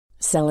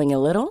Selling a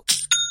little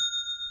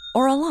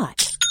or a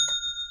lot?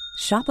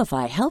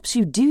 Shopify helps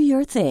you do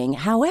your thing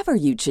however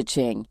you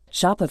cha-ching.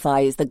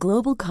 Shopify is the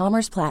global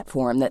commerce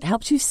platform that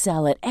helps you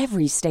sell at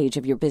every stage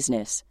of your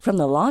business. From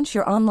the launch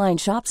your online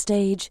shop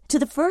stage to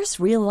the first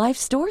real-life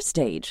store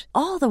stage,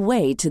 all the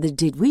way to the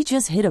did we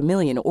just hit a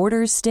million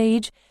orders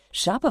stage.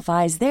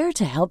 Shopify is there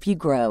to help you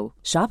grow.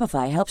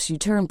 Shopify helps you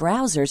turn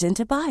browsers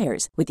into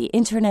buyers with the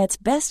internet's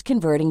best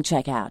converting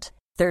checkout.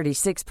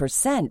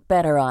 36%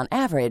 better on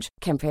average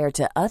compared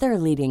to other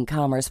leading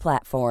commerce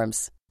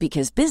platforms.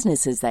 Because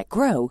businesses that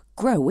grow,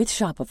 grow with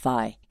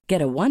Shopify.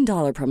 Get a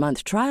 $1 per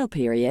month trial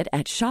period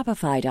at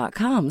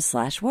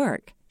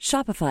shopify.com/work.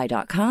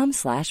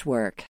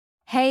 Shopify.com/work.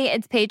 Hey,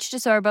 it's Paige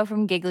DeSorbo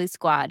from Giggly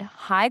Squad.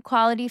 High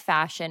quality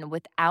fashion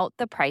without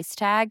the price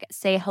tag.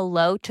 Say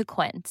hello to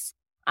Quince.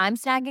 I'm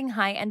snagging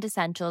high-end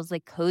essentials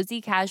like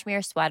cozy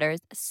cashmere sweaters,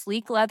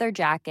 sleek leather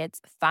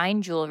jackets,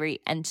 fine jewelry,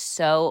 and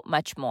so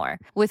much more.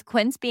 With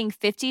Quince being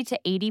 50 to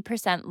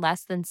 80%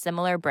 less than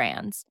similar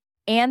brands.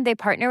 And they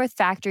partner with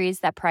factories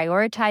that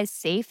prioritize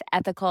safe,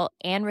 ethical,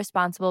 and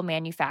responsible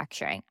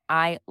manufacturing.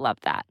 I love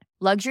that.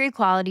 Luxury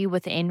quality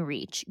within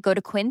reach. Go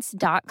to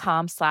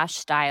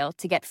quince.com/style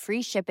to get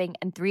free shipping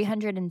and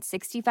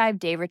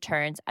 365-day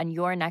returns on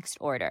your next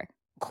order.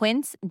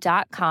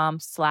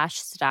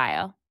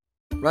 Quince.com/style.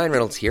 Ryan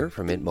Reynolds here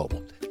from Mint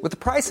Mobile. With the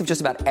price of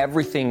just about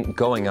everything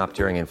going up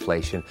during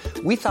inflation,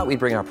 we thought we'd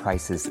bring our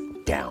prices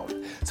down.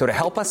 So to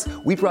help us,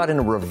 we brought in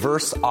a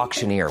reverse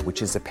auctioneer,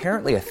 which is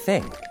apparently a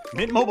thing.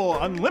 Mint Mobile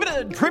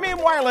Unlimited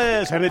Premium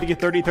Wireless. How to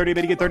get 30, 30,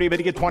 bit to get 30, bit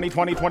to get 20,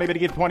 20, 20, bit to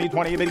get 20,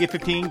 20, bit to get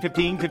 15,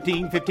 15,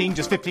 15, 15,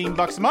 just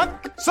 $15 a month?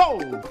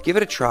 Sold! Give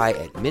it a try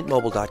at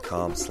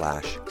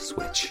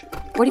mintmobile.com/switch.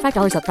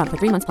 $45 up front for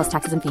 3 months plus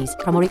taxes and fees.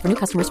 Promo rate for new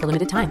customers for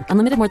limited time.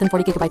 Unlimited more than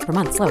 40 gigabytes per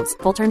month. Slows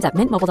full terms at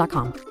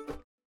mintmobile.com.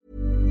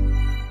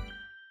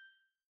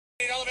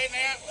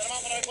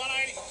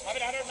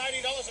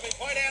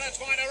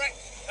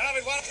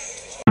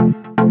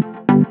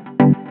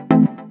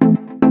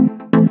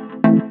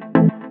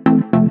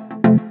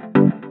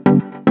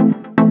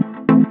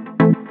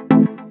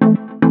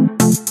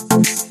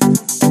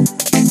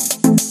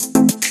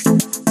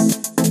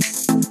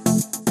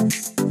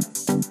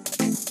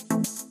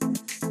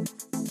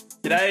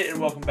 G'day and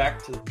welcome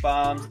back to the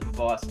Farms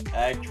Advice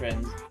Ag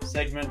Trends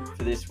segment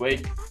for this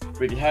week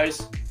with your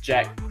host,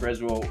 Jack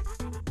Creswell.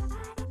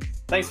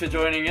 Thanks for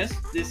joining us.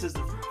 This is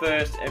the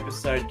first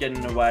episode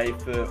getting away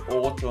for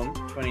autumn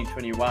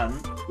 2021,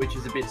 which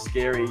is a bit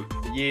scary.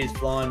 The year's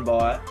flying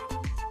by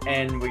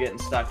and we're getting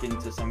stuck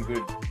into some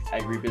good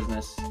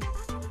agribusiness.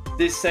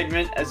 This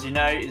segment, as you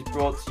know, is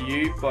brought to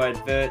you by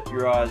Advert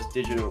Your Eyes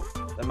Digital,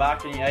 the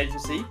marketing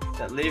agency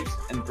that lives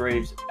and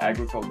breathes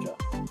agriculture.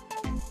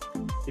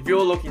 If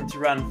you're looking to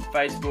run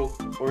Facebook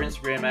or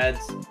Instagram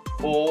ads,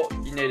 or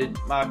you need a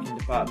marketing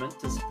department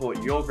to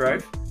support your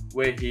growth,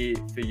 we're here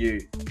for you.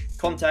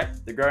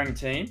 Contact the growing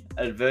team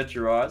at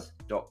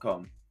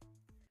advertyoureyes.com.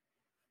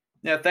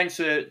 Now, thanks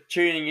for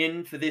tuning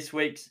in for this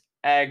week's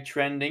Ag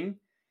Trending.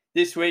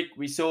 This week,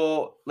 we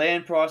saw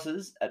land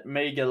prices at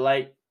Mega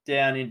Lake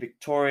down in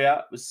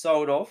Victoria was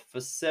sold off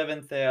for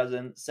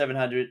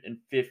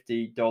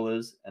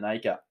 $7,750 an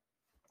acre.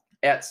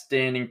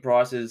 Outstanding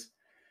prices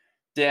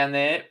down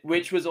there,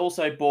 which was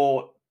also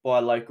bought by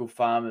local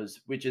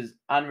farmers, which is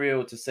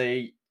unreal to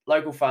see.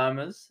 Local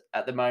farmers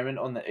at the moment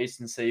on the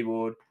eastern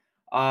seaboard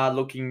are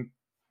looking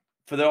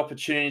for the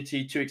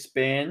opportunity to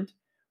expand,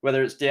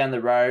 whether it's down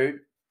the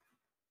road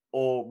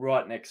or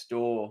right next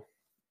door.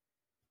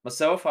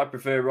 Myself, I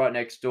prefer right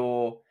next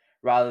door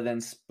rather than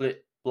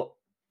split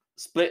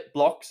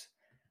blocks.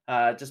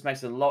 It just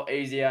makes it a lot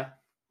easier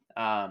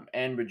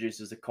and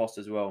reduces the cost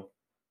as well.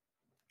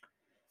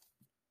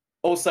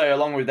 Also,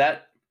 along with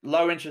that,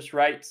 low interest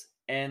rates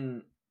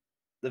and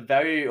the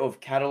value of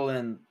cattle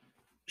and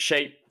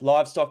sheep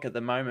livestock at the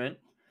moment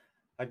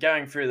are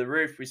going through the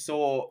roof. We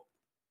saw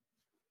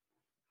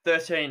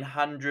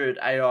 1,300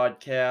 AI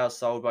cows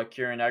sold by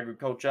Kieran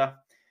Agriculture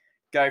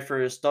go for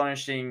an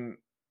astonishing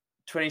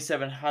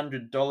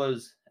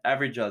 $2,700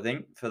 average, I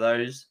think, for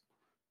those.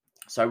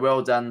 So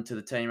well done to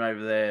the team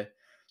over there.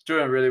 It's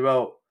doing really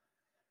well.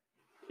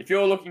 If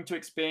you're looking to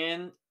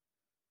expand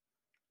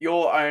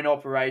your own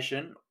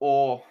operation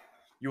or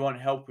you want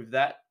help with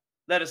that,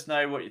 let us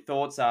know what your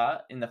thoughts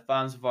are in the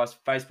Farms Advice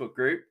Facebook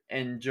group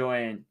and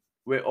join.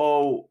 We're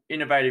all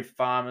innovative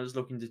farmers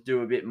looking to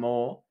do a bit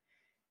more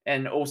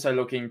and also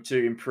looking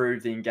to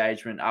improve the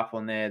engagement up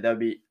on there. That would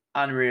be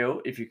unreal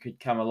if you could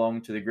come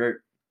along to the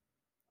group.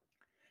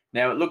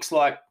 Now, it looks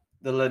like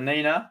the La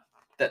Nina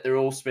that they're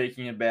all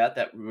speaking about,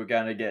 that we were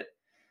going to get a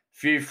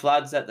few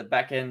floods at the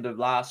back end of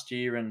last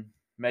year and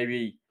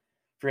maybe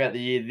throughout the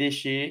year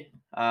this year.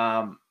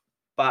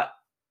 But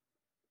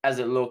as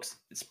it looks,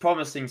 it's a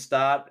promising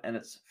start and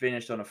it's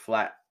finished on a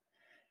flat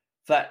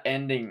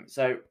ending.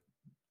 So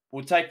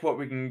we'll take what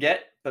we can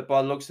get, but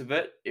by the looks of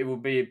it, it will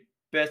be a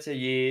better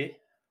year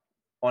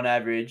on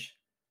average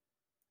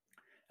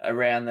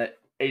around the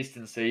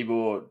eastern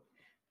seaboard.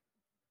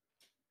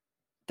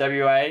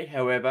 WA,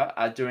 however,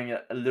 are doing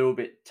it a little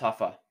bit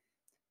tougher.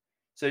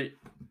 So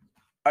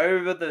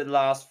over the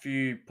last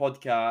few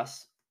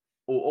podcasts,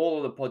 or all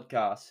of the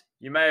podcasts,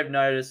 you may have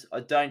noticed I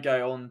don't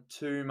go on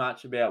too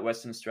much about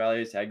Western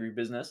Australia's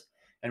agribusiness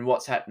and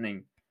what's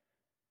happening.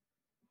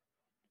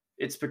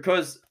 It's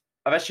because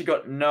I've actually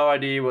got no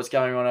idea what's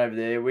going on over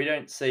there. We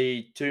don't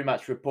see too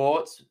much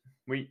reports.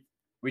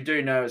 We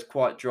do know it's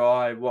quite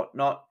dry,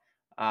 whatnot,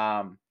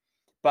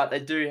 but they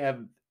do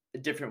have a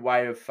different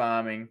way of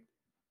farming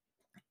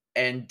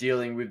and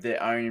dealing with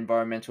their own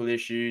environmental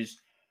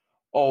issues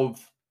of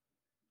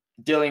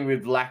dealing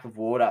with lack of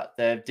water.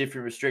 They have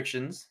different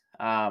restrictions,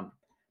 but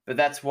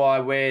that's why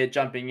we're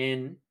jumping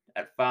in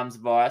at Farms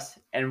Advice,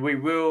 and we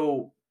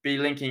will be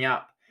linking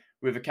up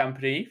with a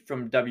company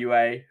from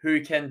WA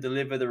who can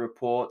deliver the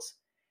reports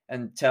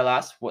and tell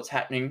us what's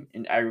happening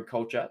in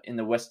agriculture in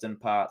the western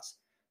parts.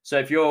 So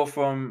if you're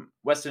from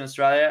Western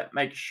Australia,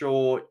 make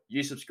sure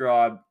you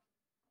subscribe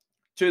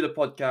to the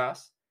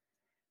podcast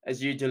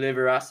as you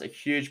deliver us a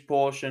huge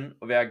portion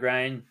of our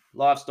grain,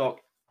 livestock,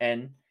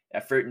 and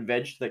our fruit and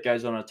veg that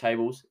goes on our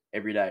tables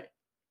every day.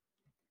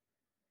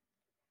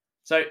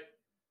 So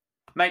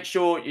make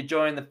sure you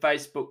join the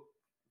Facebook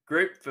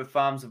group for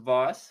Farms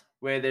Advice,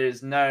 where there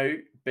is no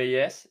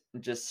BS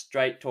and just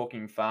straight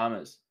talking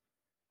farmers.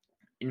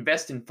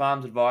 Invest in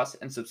Farms Advice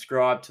and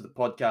subscribe to the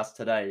podcast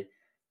today.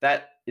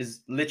 That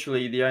is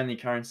literally the only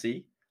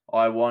currency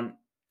I want,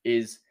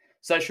 is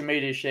social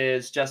media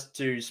shares, just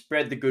to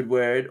spread the good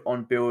word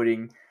on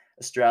building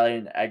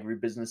Australian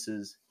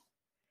agribusinesses.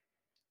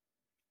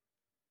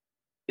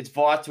 It's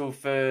vital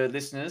for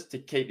listeners to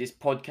keep this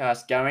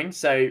podcast going,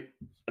 so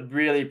I'd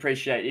really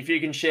appreciate if you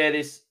can share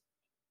this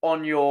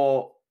on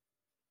your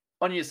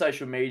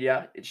social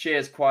media. It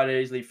shares quite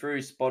easily through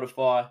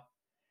Spotify,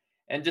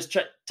 and just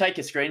take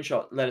a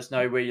screenshot. Let us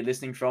know where you're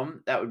listening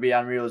from. That would be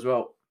unreal as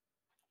well.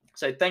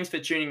 So thanks for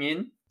tuning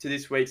in to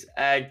this week's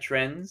Ag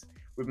Trends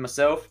with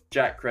myself,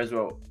 Jack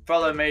Creswell.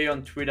 Follow me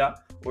on Twitter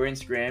or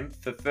Instagram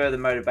for further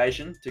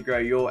motivation to grow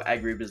your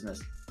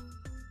agribusiness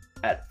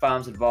at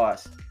Farms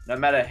Advice, no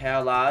matter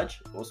how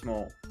large or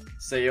small.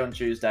 See you on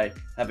Tuesday.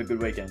 Have a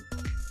good weekend.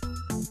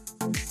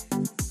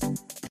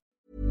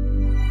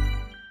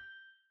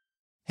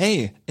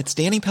 Hey, it's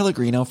Danny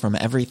Pellegrino from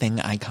Everything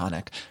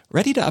Iconic.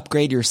 Ready to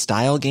upgrade your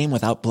style game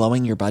without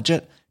blowing your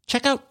budget?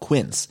 Check out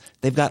Quince.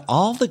 They've got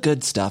all the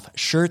good stuff,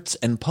 shirts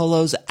and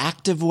polos,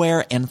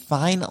 activewear, and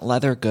fine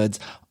leather goods,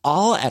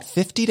 all at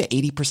 50 to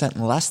 80%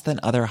 less than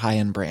other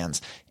high-end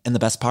brands. And the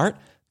best part?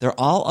 They're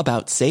all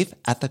about safe,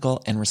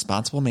 ethical, and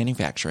responsible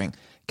manufacturing.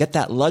 Get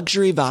that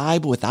luxury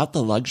vibe without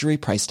the luxury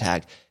price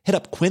tag. Hit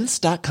up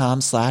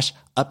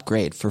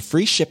quince.com/upgrade for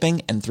free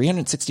shipping and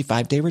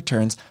 365-day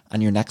returns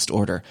on your next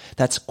order.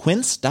 That's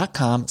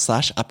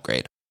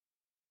quince.com/upgrade.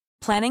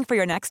 Planning for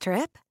your next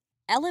trip?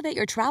 Elevate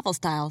your travel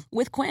style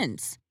with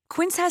Quince.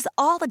 Quince has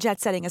all the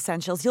jet-setting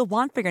essentials you'll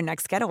want for your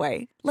next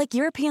getaway, like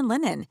European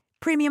linen,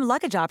 premium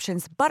luggage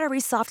options, buttery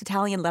soft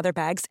Italian leather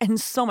bags,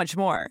 and so much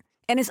more.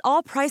 And is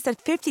all priced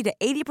at 50 to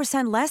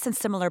 80% less than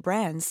similar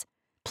brands.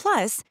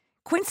 Plus,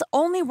 Quince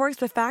only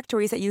works with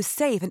factories that use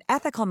safe and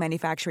ethical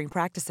manufacturing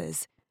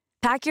practices.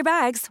 Pack your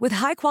bags with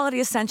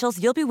high-quality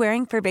essentials you'll be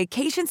wearing for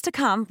vacations to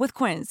come with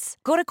Quince.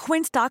 Go to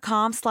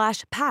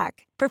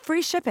quince.com/pack for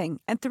free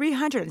shipping and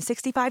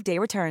 365-day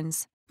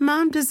returns.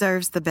 Mom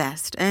deserves the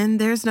best, and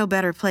there's no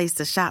better place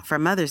to shop for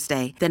Mother's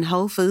Day than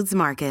Whole Foods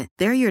Market.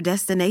 They're your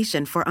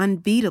destination for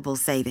unbeatable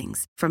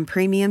savings, from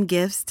premium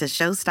gifts to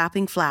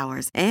show-stopping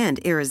flowers and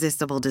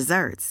irresistible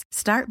desserts.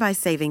 Start by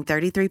saving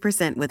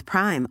 33% with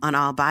Prime on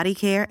all body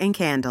care and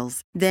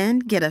candles. Then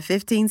get a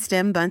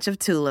 15-stem bunch of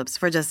tulips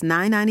for just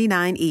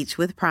 $9.99 each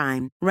with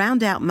Prime.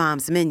 Round out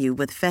Mom's menu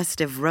with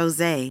festive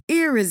rosé,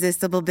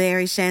 irresistible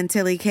berry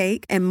chantilly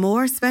cake, and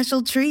more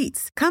special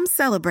treats. Come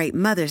celebrate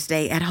Mother's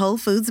Day at Whole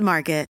Foods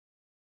Market.